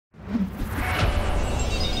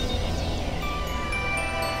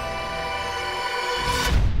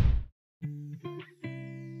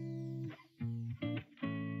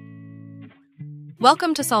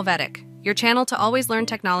Welcome to Solvetic, your channel to always learn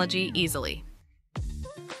technology easily.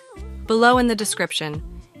 Below in the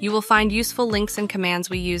description, you will find useful links and commands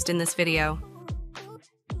we used in this video.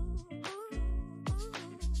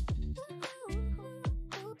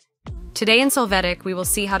 Today in Solvetic, we will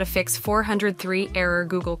see how to fix 403 error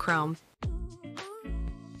Google Chrome.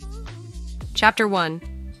 Chapter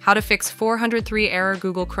 1. How to fix 403 error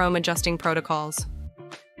Google Chrome adjusting protocols.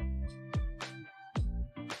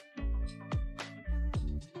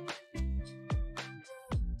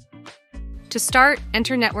 To start,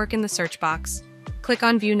 enter network in the search box. Click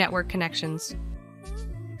on View Network Connections.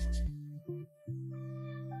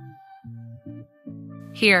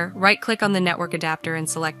 Here, right-click on the network adapter and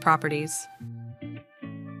select Properties.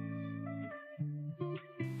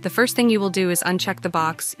 The first thing you will do is uncheck the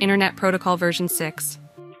box Internet Protocol version 6.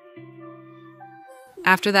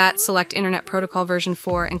 After that, select Internet Protocol version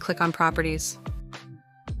 4 and click on Properties.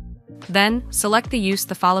 Then, select the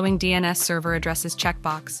following DNS server addresses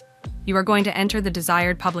checkbox. You are going to enter the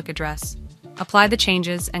desired public address. Apply the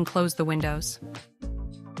changes and close the windows.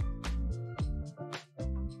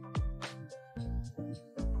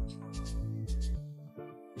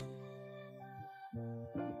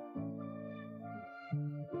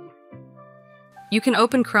 You can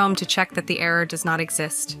open Chrome to check that the error does not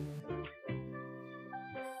exist.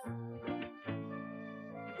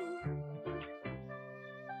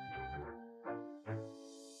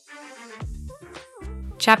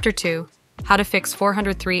 Chapter 2. How to fix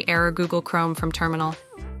 403 error Google Chrome from terminal.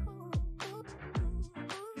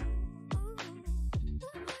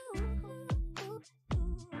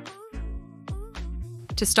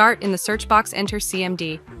 To start, in the search box enter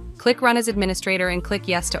CMD. Click Run as Administrator and click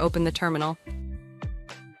Yes to open the terminal.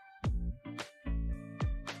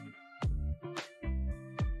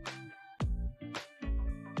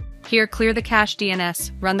 Here, clear the cache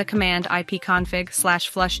DNS. Run the command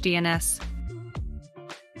ipconfig/flushdns.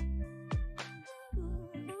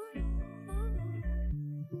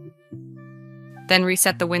 Then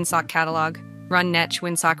reset the winsock catalog. Run Netsh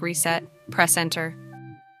winsock reset. Press Enter.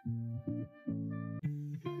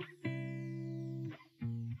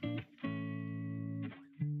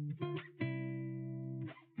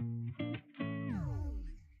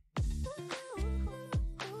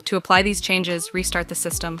 To apply these changes, restart the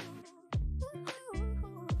system.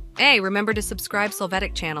 Hey, remember to subscribe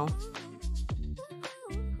Solvetic channel.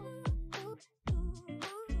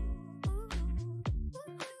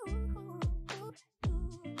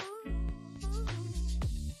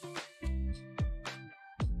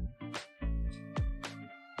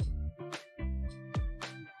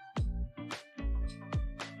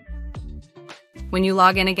 When you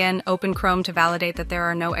log in again, open Chrome to validate that there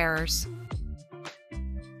are no errors.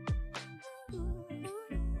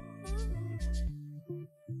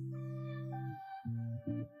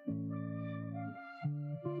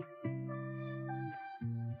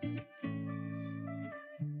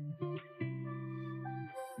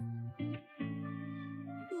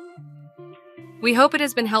 We hope it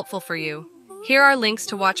has been helpful for you. Here are links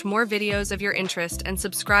to watch more videos of your interest and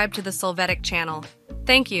subscribe to the Solvetic channel.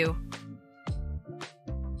 Thank you.